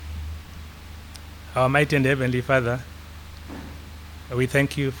Our mighty and heavenly Father, we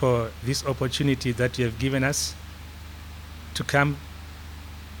thank you for this opportunity that you have given us to come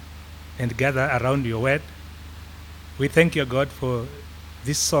and gather around your word. We thank you, God, for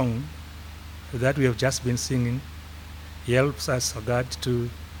this song that we have just been singing. It helps us, oh God, to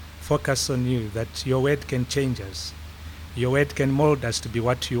focus on you, that your word can change us. Your word can mold us to be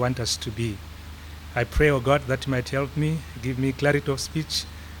what you want us to be. I pray, oh God, that you might help me, give me clarity of speech.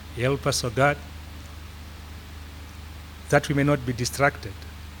 Help us, oh God, that we may not be distracted.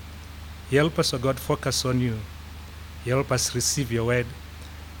 Help us, oh God, focus on you. Help us receive your word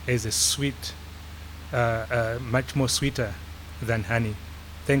as a sweet, much more sweeter than honey.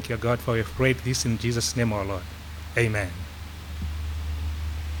 Thank you, God, for we have prayed this in Jesus' name, our Lord. Amen.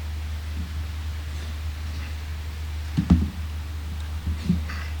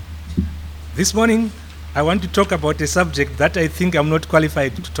 This morning, I want to talk about a subject that I think I'm not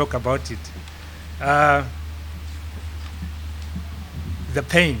qualified to talk about it. The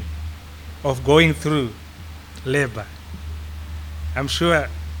pain of going through labor. I'm sure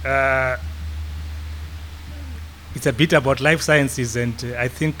it's a bit about life sciences, and I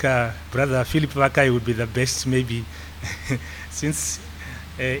think Brother Philip Wakai would be the best, maybe, since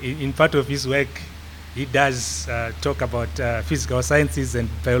in part of his work he does talk about physical sciences and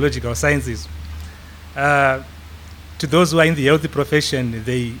biological sciences. To those who are in the health profession,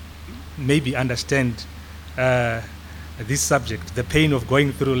 they maybe understand this subject, the pain of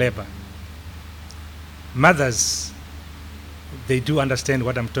going through labor. Mothers, they do understand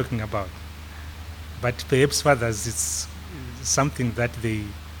what I'm talking about. But perhaps fathers, it's something that they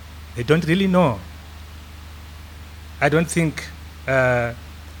don't really know. I don't think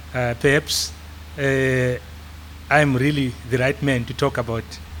perhaps I'm really the right man to talk about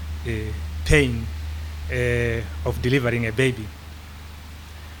pain of delivering a baby.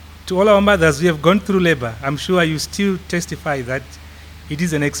 To all our mothers, we have gone through labor. I'm sure you still testify that it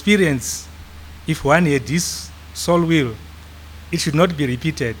is an experience. If one had this soul will, it should not be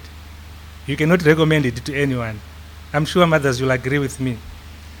repeated. You cannot recommend it to anyone. I'm sure mothers will agree with me.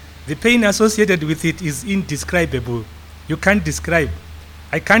 The pain associated with it is indescribable. You can't describe.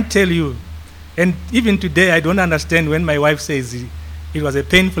 I can't tell you. And even today, I don't understand when my wife says it was a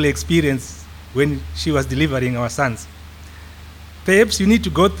painful experience when she was delivering our sons. Perhaps you need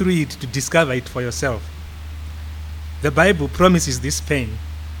to go through it to discover it for yourself. The Bible promises this pain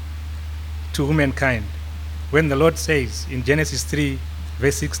to humankind when the Lord says in Genesis 3,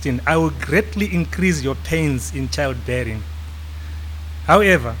 verse 16, I will greatly increase your pains in childbearing.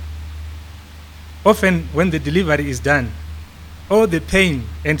 However, often when the delivery is done, all the pain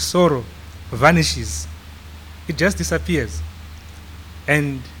and sorrow vanishes. It just disappears.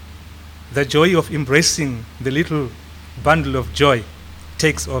 And the joy of embracing the little bundle of joy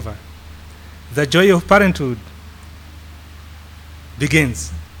takes over. The joy of parenthood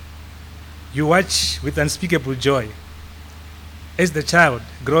begins. You watch with unspeakable joy as the child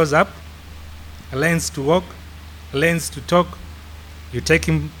grows up, learns to walk, learns to talk. You take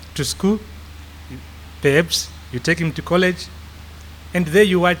him to school, perhaps you take him to college, and there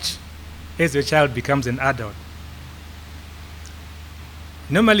you watch as your child becomes an adult.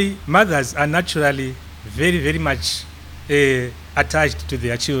 Normally, mothers are naturally very, very much attached to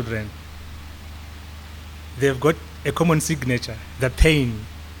their children. They've got a common signature, the pain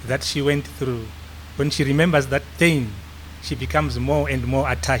that she went through. When she remembers that pain, she becomes more and more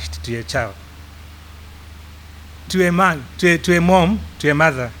attached to her child. To a man, to a mom, to a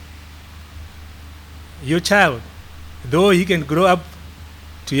mother, your child, though he can grow up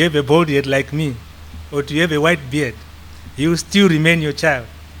to have a bald head like me, or to have a white beard, he will still remain your child.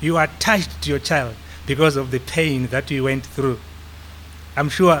 You are attached to your child because of the pain that you went through. I'm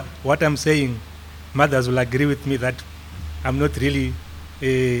sure what I'm saying, mothers will agree with me that I'm not really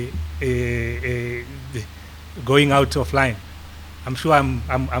going out of line. I'm sure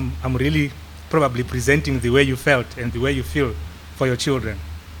I'm really probably presenting the way you felt and the way you feel for your children.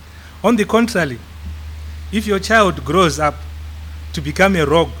 On the contrary, if your child grows up to become a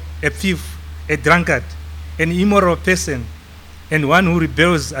rogue, a thief, a drunkard, an immoral person, and one who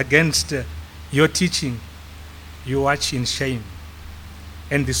rebels against your teaching, you watch in shame.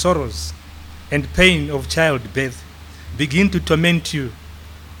 And the sorrows and pain of childbirth begin to torment you.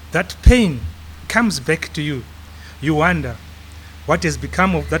 That pain comes back to you. You wonder what has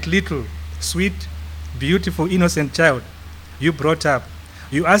become of that little, sweet, beautiful, innocent child you brought up.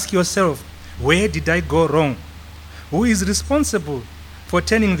 You ask yourself, where did I go wrong? Who is responsible for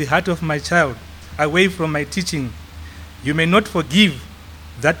turning the heart of my child away from my teaching? You may not forgive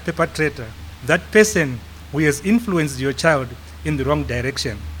that perpetrator, that person who has influenced your child in the wrong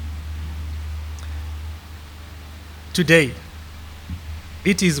direction. Today,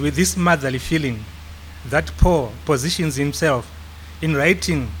 it is with this motherly feeling that Paul positions himself in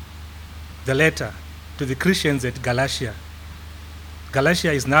writing the letter to the Christians at Galatia.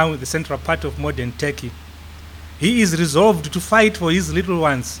 Galatia is now the central part of modern Turkey. He is resolved to fight for his little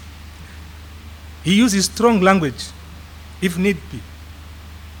ones. He uses strong language, if need be.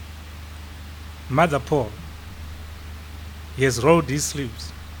 Mother Paul, he has rolled his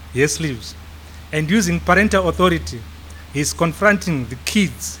sleeves, and using parental authority, he is confronting the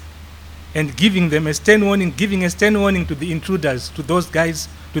kids and giving them a stern warning, to the intruders, to those guys,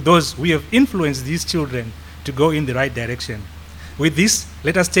 to those who have influenced these children to go in the right direction. With this,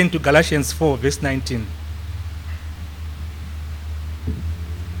 let us turn to Galatians 4, verse 19.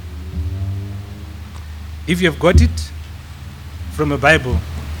 If you have got it from a Bible,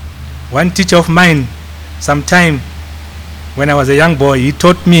 one teacher of mine, sometime when I was a young boy, he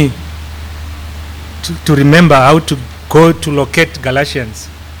taught me to remember how to go to locate Galatians.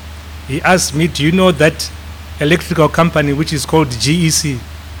 He asked me, do you know that electrical company which is called GEC?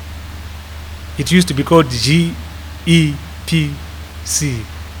 It used to be called GEPC,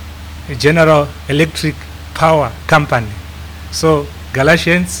 a General Electric Power Company. So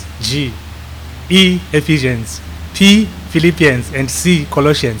Galatians, G, E, Ephesians, P, Philippians, and C,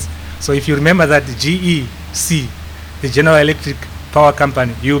 Colossians. So if you remember that GEC, the General Electric Power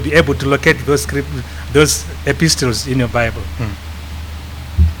Company, you'll be able to locate those epistles in your Bible.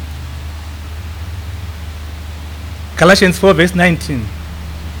 Galatians 4, verse 19.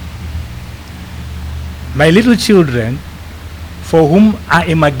 My little children, for whom I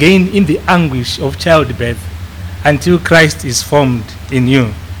am again in the anguish of childbirth, until Christ is formed in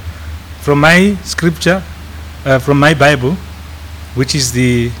you. From my scripture, from my Bible, which is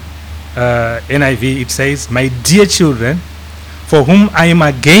the NIV, it says, my dear children, for whom I am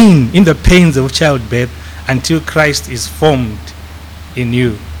again in the pains of childbirth, until Christ is formed in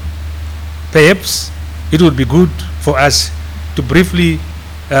you. Perhaps it would be good for us to briefly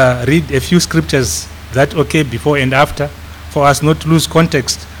read a few scriptures that occur before and after, for us not to lose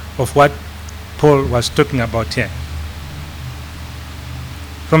context of what Paul was talking about here.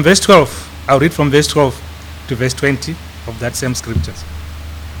 From verse 12, I'll read from verse 12 to verse 20 of that same scriptures.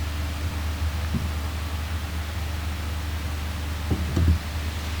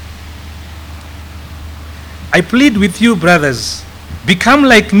 I plead with you, brothers, become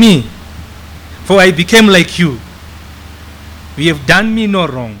like me, for I became like you. You have done me no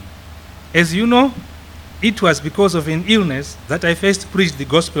wrong. As you know, it was because of an illness that I first preached the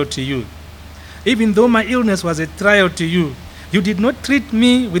gospel to you. Even though my illness was a trial to you, you did not treat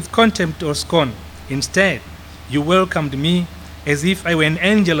me with contempt or scorn. Instead, you welcomed me as if I were an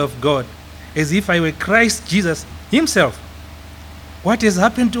angel of God, as if I were Christ Jesus himself. What has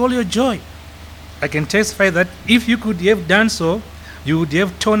happened to all your joy? I can testify that if you could have done so, you would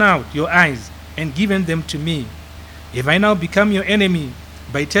have torn out your eyes and given them to me. If I now become your enemy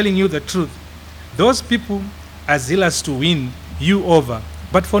by telling you the truth, those people are zealous to win you over,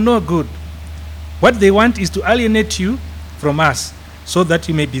 but for no good. What they want is to alienate you from us, so that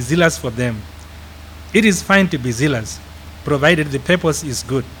you may be zealous for them. It is fine to be zealous, provided the purpose is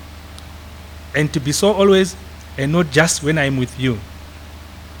good, and to be so always, and not just when I am with you.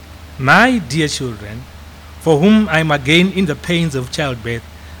 My dear children, for whom I am again in the pains of childbirth,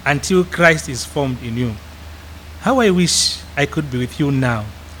 until Christ is formed in you. How I wish I could be with you now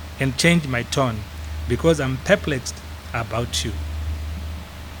and change my tone, because I'm perplexed about you.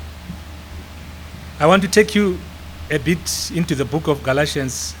 I want to take you a bit into the book of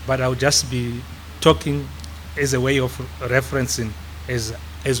Galatians, but I'll just be talking as a way of referencing as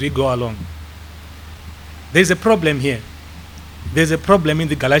we go along. There's a problem here. There's a problem in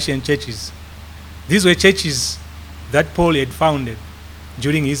the Galatian churches. These were churches that Paul had founded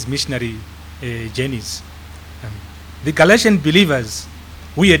during his missionary journeys. The Galatian believers,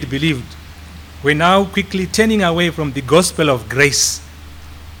 we had believed, were now quickly turning away from the gospel of grace,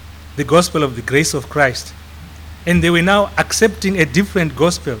 the gospel of the grace of Christ. And they were now accepting a different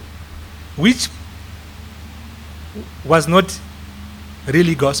gospel, which was not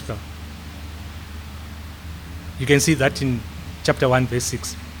really gospel. You can see that in chapter 1, verse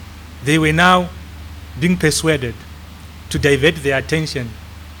 6. They were now being persuaded to divert their attention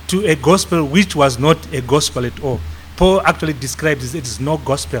to a gospel which was not a gospel at all. Paul actually describes it as no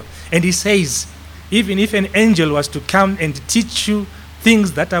gospel. And he says, even if an angel was to come and teach you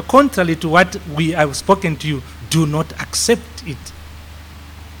things that are contrary to what we have spoken to you, do not accept it.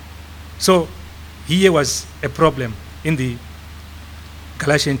 So here was a problem in the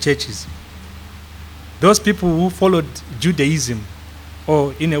Galatian churches. Those people who followed Judaism,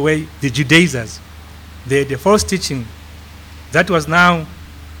 or in a way the Judaizers, They had a false teaching that was now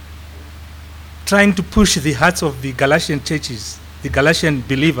trying to push the hearts of the Galatian churches, the Galatian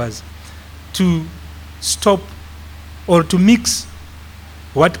believers, to stop or to mix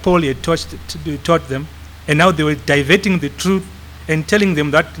what Paul had taught them, and now they were diverting the truth and telling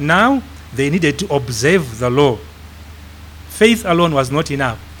them that now they needed to observe the law. Faith alone was not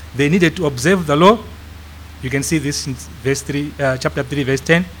enough. They needed to observe the law. You can see this in chapter 3, verse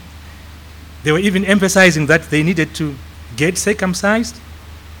 10. They were even emphasizing that they needed to get circumcised.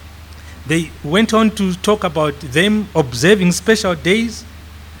 They went on to talk about them observing special days,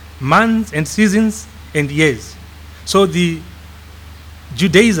 months and seasons and years. So the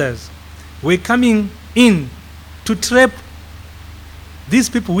Judaizers were coming in to trap these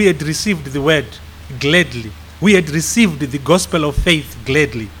people. We had received the word gladly. We had received the gospel of faith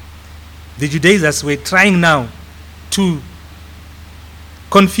gladly. The Judaizers were trying now to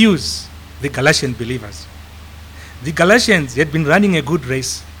confuse the Galatian believers. The Galatians had been running a good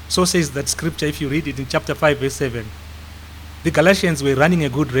race. So says that scripture, if you read it in chapter 5, verse 7. The Galatians were running a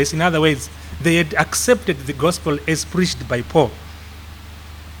good race. In other words, they had accepted the gospel as preached by Paul.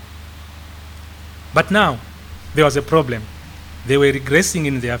 But now, there was a problem. They were regressing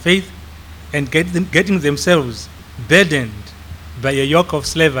in their faith and getting themselves burdened by a yoke of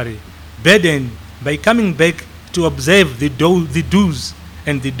slavery, burdened by coming back to observe the do's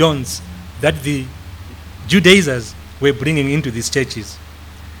and the don'ts that the Judaizers were bringing into these churches.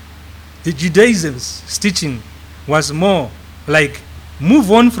 The Judaizers' teaching was more like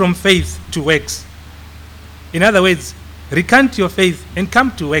move on from faith to works. In other words, recant your faith and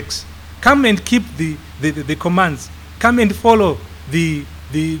come to works. Come and keep the commands. Come and follow the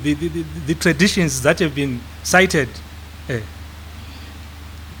traditions that have been cited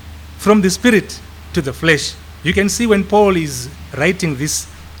from the spirit to the flesh. You can see when Paul is writing this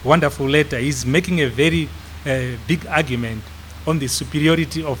wonderful letter, he's making a very big argument on the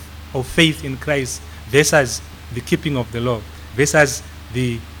superiority of faith in Christ versus the keeping of the law, versus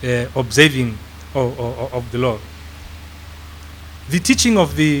the observing of the law. The teaching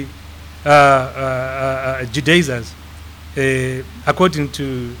of the Judaizers, according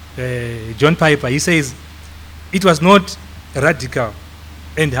to John Piper, he says it was not radical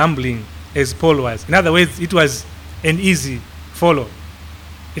and humbling as Paul was. In other words, it was an easy follow.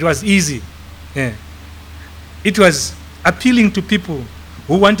 It was easy. Yeah. It was appealing to people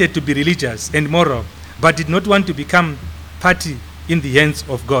who wanted to be religious and moral, but did not want to become party in the hands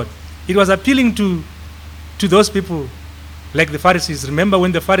of God. It was appealing to those people like the Pharisees. Remember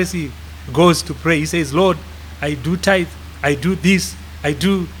when the Pharisee goes to pray, he says, Lord, I do tithe, I do this, I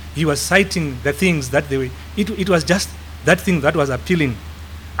do. He was citing the things that they were. It was just that thing that was appealing.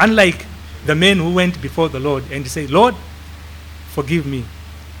 Unlike the men who went before the Lord and said, Lord, forgive me,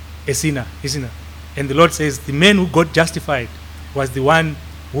 a sinner. And the Lord says, the man who got justified was the one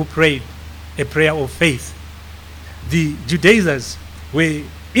who prayed a prayer of faith. The Judaizers were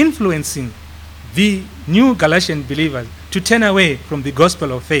influencing the new Galatian believers to turn away from the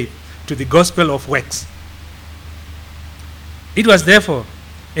gospel of faith to the gospel of works. It was therefore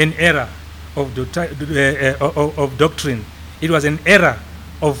an error of doctrine. It was an error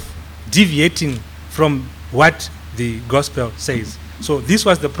of deviating from what the gospel says. So this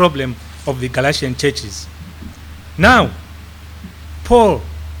was the problem of the Galatian churches. Now, Paul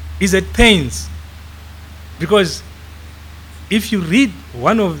is at pains because if you read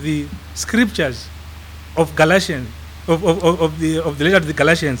one of the scriptures of Galatians, of the letter to the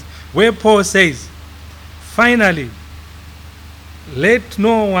Galatians, where Paul says, finally, let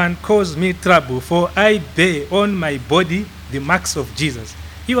no one cause me trouble, for I bear on my body the marks of Jesus.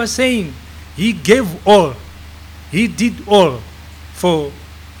 He was saying he gave all, he did all for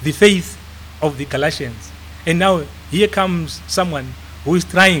the faith of the Galatians. And now here comes someone who is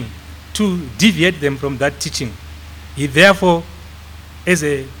trying to deviate them from that teaching. He therefore, as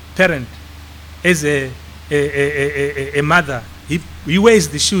a parent, as a mother, he wears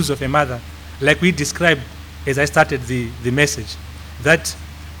the shoes of a mother, like we described as I started the message, that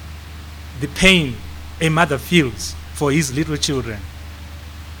the pain a mother feels for his little children.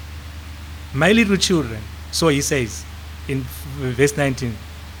 My little children, so he says in verse 19.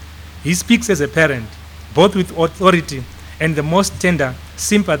 He speaks as a parent, both with authority and the most tender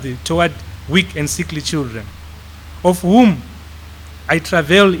sympathy toward weak and sickly children, of whom I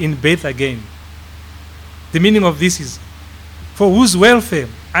travail in birth again. The meaning of this is, for whose welfare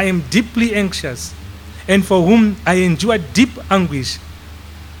I am deeply anxious, and for whom I endure deep anguish.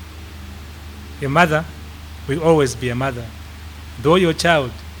 A mother will always be a mother. Though your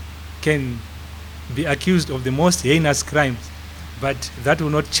child can be accused of the most heinous crimes, but that will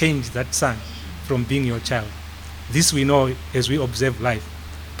not change that son. from being your child. This we know as we observe life.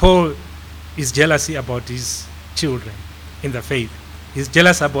 Paul is jealous about his children in the faith. He's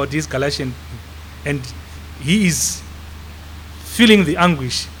jealous about his Galatian, and he is feeling the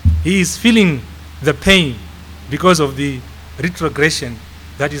anguish. He is feeling the pain because of the retrogression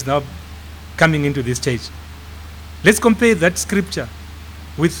that is now coming into this church. Let's compare that scripture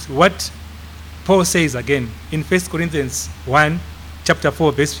with what Paul says again in 1 Corinthians 1, chapter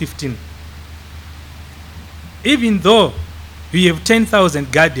 4, verse 15. Even though you have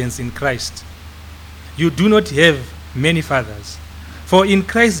 10,000 guardians in Christ, you do not have many fathers. For in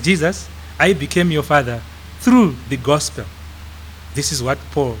Christ Jesus, I became your father through the gospel. This is what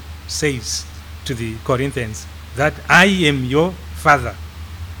Paul says to the Corinthians, that I am your father.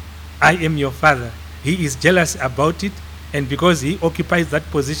 I am your father. He is jealous about it, and because he occupies that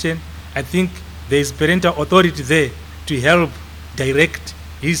position, I think there is parental authority there to help direct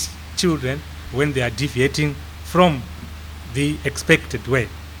his children when they are deviating from the expected way.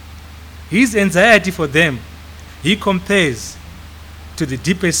 His anxiety for them, he compares to the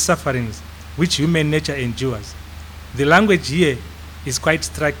deepest sufferings which human nature endures. The language here is quite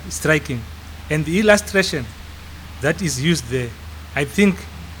striking, and the illustration that is used there, I think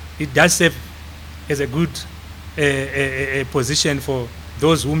it does serve as a good a position for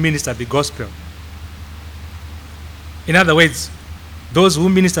those who minister the gospel. In other words, those who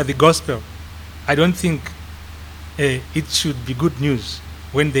minister the gospel, I don't think it should be good news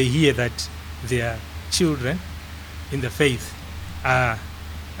when they hear that their children in the faith are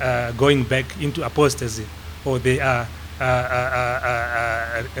going back into apostasy, or they are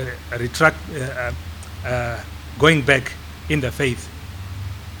going back in the faith.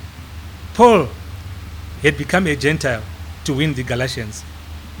 Paul had become a Gentile to win the Galatians.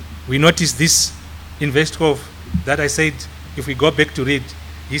 We notice this in verse 12 that I said, if we go back to read,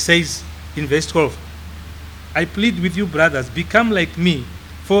 he says in verse 12, I plead with you, brothers, become like me,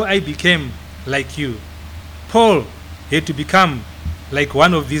 for I became like you. Paul had to become like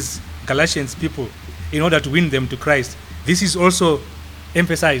one of these Galatians people in order to win them to Christ. This is also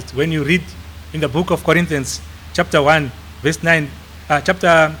emphasized when you read in the book of Corinthians, chapter 1, verse 9,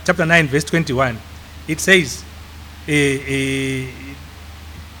 chapter 9, verse 21. It says,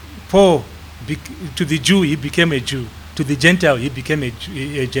 Paul, to the Jew, he became a Jew. To the Gentile, he became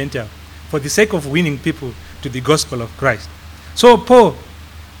a Gentile, for the sake of winning people to the gospel of Christ. So Paul,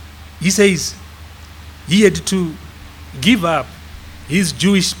 he says, he had to give up his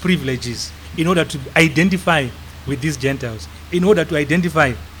Jewish privileges in order to identify with these Gentiles, in order to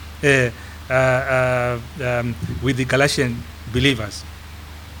identify with the Galatian believers.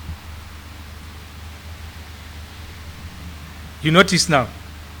 You notice now,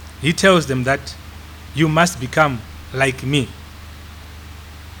 he tells them that you must become like me.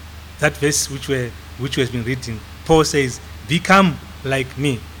 That verse which has been written, Paul says, become like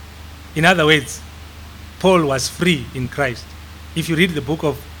me. In other words, Paul was free in Christ. If you read the book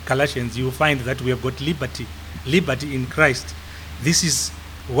of Galatians, you will find that we have got liberty in Christ. This is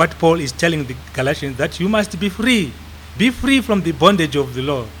what Paul is telling the Galatians, that you must be free. Be free from the bondage of the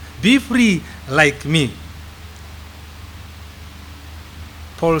law. Be free like me.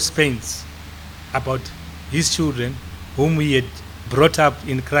 Paul speaks about his children whom he had brought up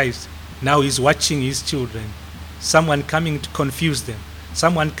in Christ. Now he's watching his children. Someone coming to confuse them.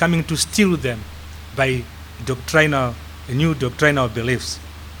 Someone coming to steal them by new doctrinal beliefs.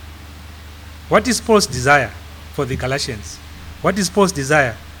 What is Paul's desire for the Galatians? What is Paul's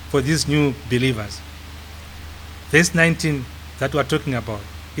desire for these new believers? Verse 19 that we're talking about.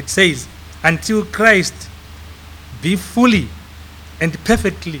 It says, until Christ be fully and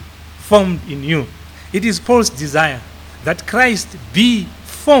perfectly formed in you. It is Paul's desire that Christ be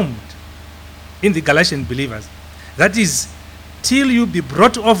formed in the Galatian believers. That is, till you be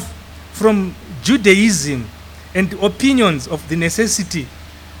brought off from Judaism and opinions of the necessity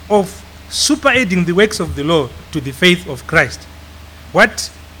of superadding the works of the law to the faith of Christ.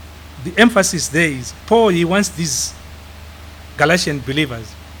 What the emphasis there is, Paul, he wants these Galatian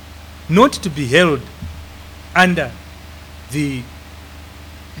believers not to be held under the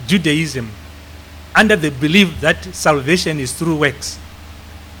Judaism, under the belief that salvation is through works.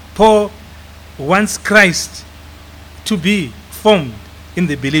 Paul wants Christ to be formed in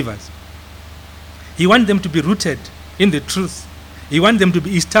the believers. He wants them to be rooted in the truth. He wants them to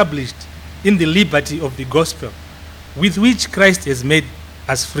be established in the liberty of the gospel, with which Christ has made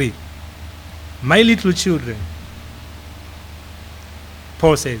us free. My little children,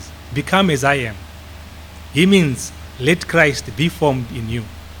 Paul says, become as I am. He means, let Christ be formed in you.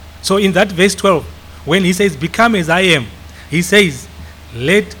 So in that verse 12, when he says, become as I am, he says,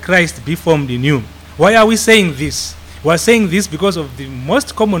 let Christ be formed in you. Why are we saying this? We are saying this because of the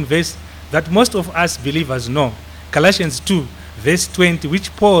most common verse that most of us believers know. Colossians 2, verse 20,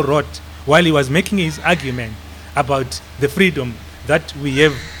 which Paul wrote while he was making his argument about the freedom that we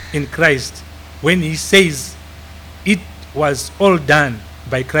have in Christ. When he says, it was all done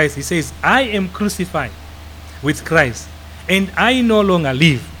by Christ, he says, I am crucified with Christ, and I no longer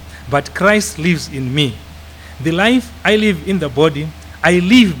live, but Christ lives in me. The life I live in the body, I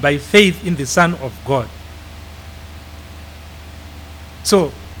live by faith in the Son of God.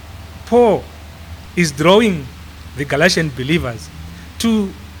 So, Paul is drawing the Galatian believers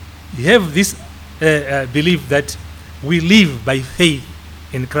to have this belief that we live by faith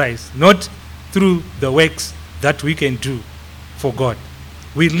in Christ, not through the works that we can do for God.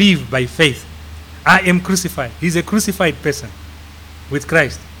 We live by faith. I am crucified. He's a crucified person with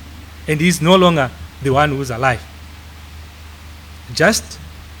Christ, and he's no longer the one who's alive. Just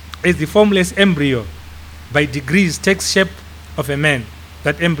as the formless embryo by degrees takes shape of a man,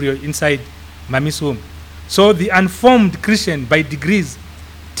 that embryo inside mommy's womb, so the unformed Christian by degrees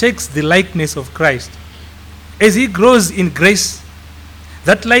takes the likeness of Christ. As he grows in grace,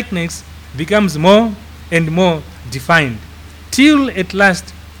 that likeness becomes more and more defined, till at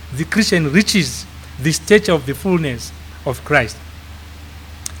last the Christian reaches the stature of the fullness of Christ.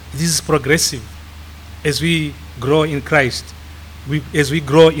 This is progressive. As we grow in Christ, as we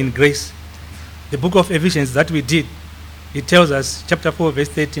grow in grace. The book of Ephesians that we did, it tells us, chapter 4, verse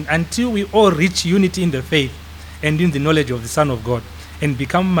 13, until we all reach unity in the faith and in the knowledge of the Son of God, and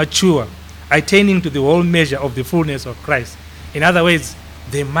become mature, attaining to the whole measure of the fullness of Christ. In other words,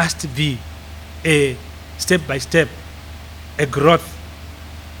 there must be a step-by-step, a growth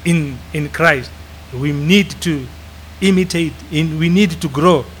in Christ. We need to imitate, we need to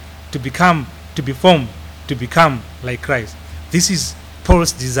grow, to become, to be formed, to become like Christ. This is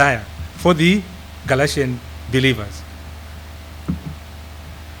Paul's desire for the Galatian believers.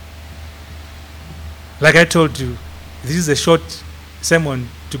 Like I told you, this is a short sermon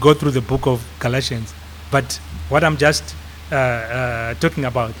to go through the book of Galatians, but what I'm just talking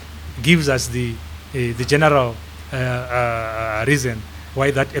about gives us the general reason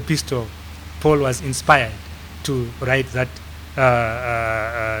why that epistle Paul was inspired to write that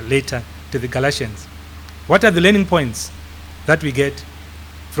letter to the Galatians. What are the learning points that we get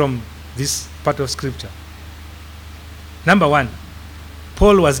from this part of scripture? Number one,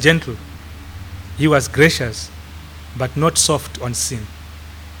 Paul was gentle. He was gracious, but not soft on sin.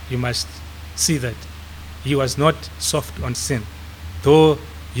 You must see that. He was not soft on sin. Though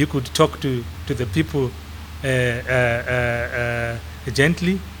you could talk to the people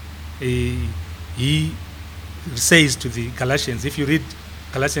gently, he says to the Galatians, if you read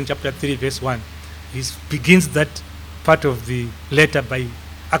Galatians chapter 3, verse 1, he begins that part of the letter by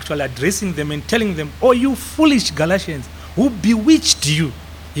actually addressing them and telling them, oh, you foolish Galatians, who bewitched you?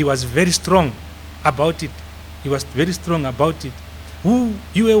 He was very strong about it. He was very strong about it. Who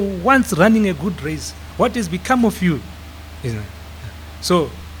you were once running a good race. What has become of you? Isn't it? So,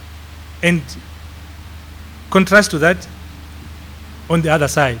 and contrast to that, on the other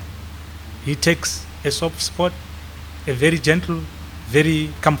side, he takes a soft spot, a very gentle,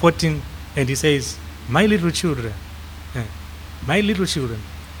 very comforting, and he says, my little children,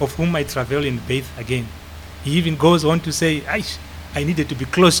 of whom I travel in bathe again. He even goes on to say, I needed to be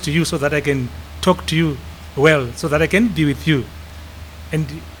close to you so that I can talk to you well, so that I can be with you. And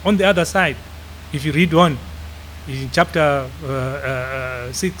on the other side, if you read on, in chapter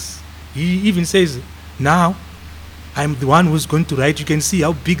 6, he even says, now I'm the one who's going to write. You can see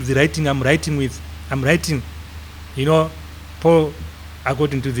how big the writing I'm writing with. I'm writing. You know, Paul,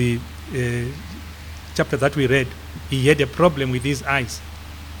 according to the chapter that we read, he had a problem with his eyes.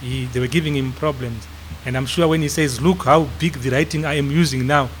 They were giving him problems. And I'm sure when he says, look how big the writing I am using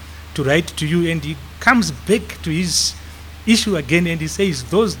now to write to you, and he comes back to his issue again, and he says,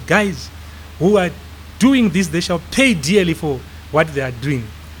 those guys who are doing this, they shall pay dearly for what they are doing,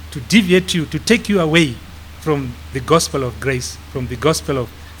 to deviate you, to take you away from the gospel of grace, from the gospel of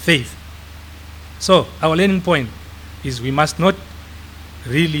faith. So our learning point is we must not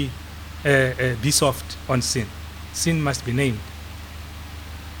really be soft on sin. Sin must be named.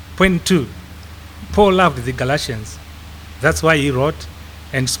 Point 2, Paul loved the Galatians. That's why he wrote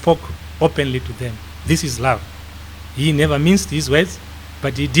and spoke openly to them. This is love. He never minced his words,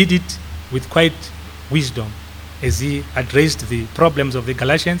 but he did it with quite wisdom. As he addressed the problems of the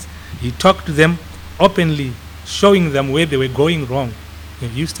Galatians, he talked to them openly, showing them where they were going wrong.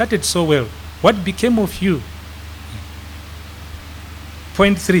 You started so well. What became of you?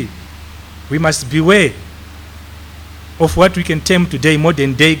 Point 3, we must beware of what we can term today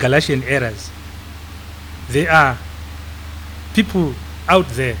modern day Galatian errors. There are people out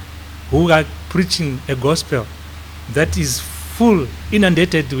there who are preaching a gospel that is full,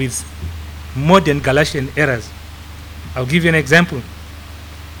 inundated with modern Galatian errors. I'll give you an example.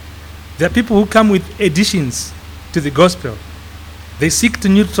 There are people who come with additions to the gospel. They seek to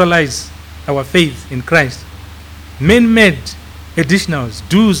neutralize our faith in Christ. Man-made additionals,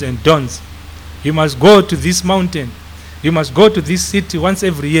 do's and don'ts. You must go to this mountain. You must go to this city once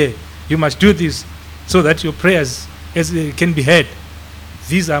every year. You must do this so that your prayers can be heard.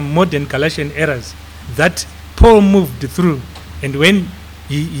 These are modern Galatian errors that Paul moved through. And when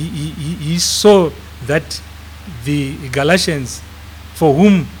he saw that the Galatians, for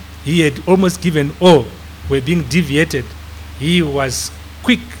whom he had almost given all, were being deviated, he was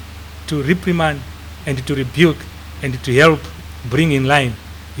quick to reprimand and to rebuke and to help bring in line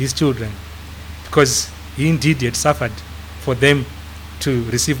his children, because he indeed had suffered for them to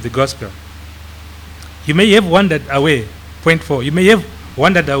receive the gospel. You may have wandered away, point 4, you may have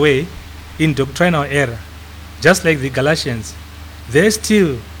wandered away in doctrinal error, just like the Galatians. There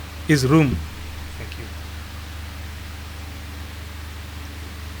still is room. Thank you.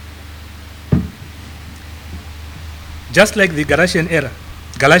 Just like the Galatians,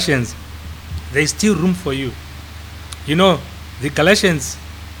 there is still room for you. You know, the Galatians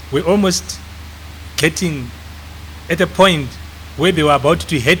were almost getting at a point where they were about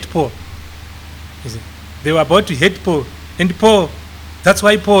to hate Paul. They were about to hate Paul. And Paul, that's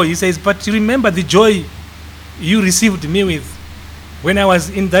why Paul, he says, but you remember the joy you received me with when I was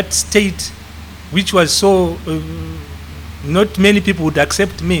in that state, which was so, not many people would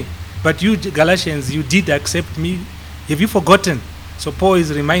accept me. But you Galatians, you did accept me. Have you forgotten? So Paul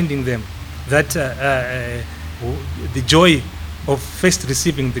is reminding them that the joy of first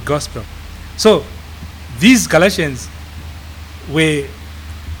receiving the gospel. So these Galatians were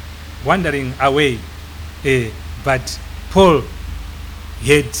wandering away, but Paul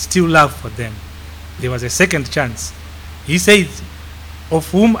had still love for them. There was a second chance. He said, of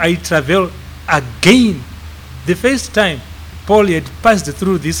whom I travel again. The first time Paul had passed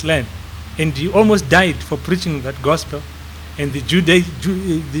through this land, and he almost died for preaching that gospel. And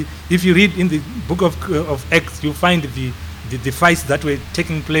if you read in the book of Acts, you find the fights that were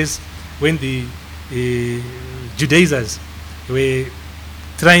taking place when the Judaizers were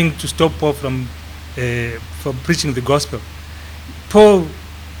trying to stop Paul from preaching the gospel. Paul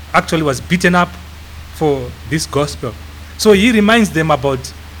actually was beaten up for this gospel. So he reminds them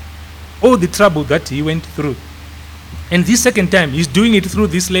about all the trouble that he went through. And this second time, he's doing it through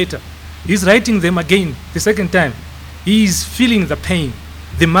this letter. He's writing them again the second time. He is feeling the pain,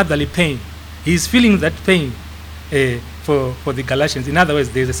 the motherly pain. He is feeling that pain for the Galatians. In other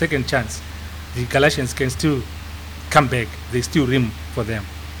words, there's a second chance. The Galatians can still come back. There's still room for them.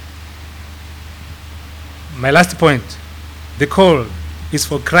 My last point, the call is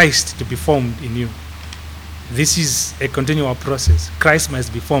for Christ to be formed in you. This is a continual process. Christ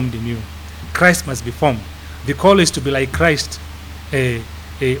must be formed in you. Christ must be formed. The call is to be like Christ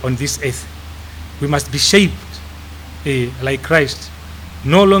on this earth. We must be shaped like Christ,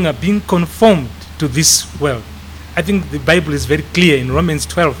 no longer being conformed to this world. I think the Bible is very clear in Romans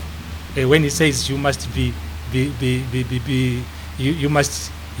 12 when it says you must you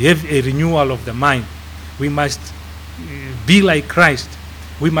must have a renewal of the mind. We must be like Christ.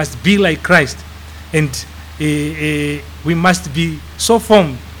 We must be like Christ, and we must be so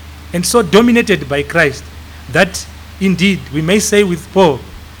formed and so dominated by Christ that indeed we may say with Paul,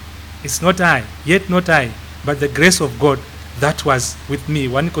 it's not I, yet not I, but the grace of God that was with me.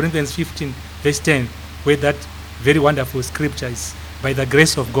 1 Corinthians 15 verse 10, where that very wonderful scripture is, by the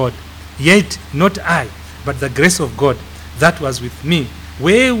grace of God, yet not I, but the grace of God that was with me.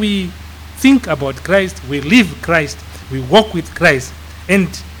 Where we think about Christ, we live Christ, we walk with Christ,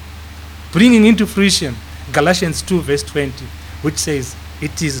 and bringing into fruition Galatians 2 verse 20, which says,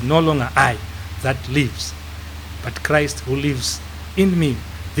 it is no longer I that lives, but Christ who lives in me.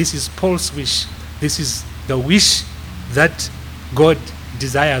 This is Paul's wish. This is the wish that God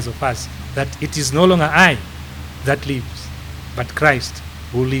desires of us, that it is no longer I that lives, but Christ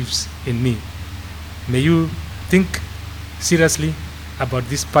who lives in me. May you think seriously about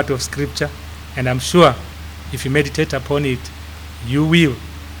this part of Scripture, and I'm sure if you meditate upon it, you will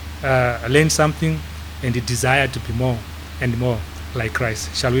learn something and desire to be more and more like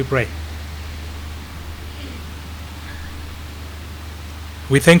Christ. Shall we pray?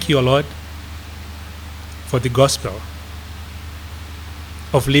 We thank you, O Lord, for the gospel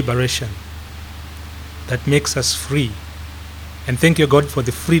of liberation that makes us free. And thank you, God, for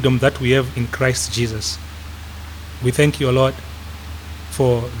the freedom that we have in Christ Jesus. We thank you, O Lord,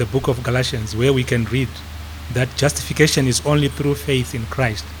 for the book of Galatians, where we can read that justification is only through faith in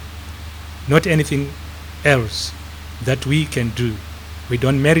Christ, not anything else that we can do. We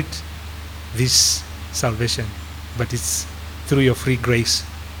don't merit this salvation, but it's through your free grace.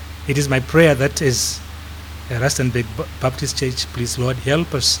 It is my prayer that as Rustenburg Baptist Church, please, Lord,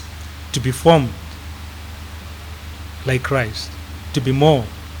 help us to be formed like Christ, to be more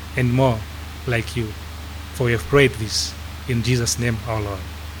and more like you. For we have prayed this in Jesus' name, our Lord.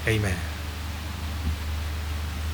 Amen.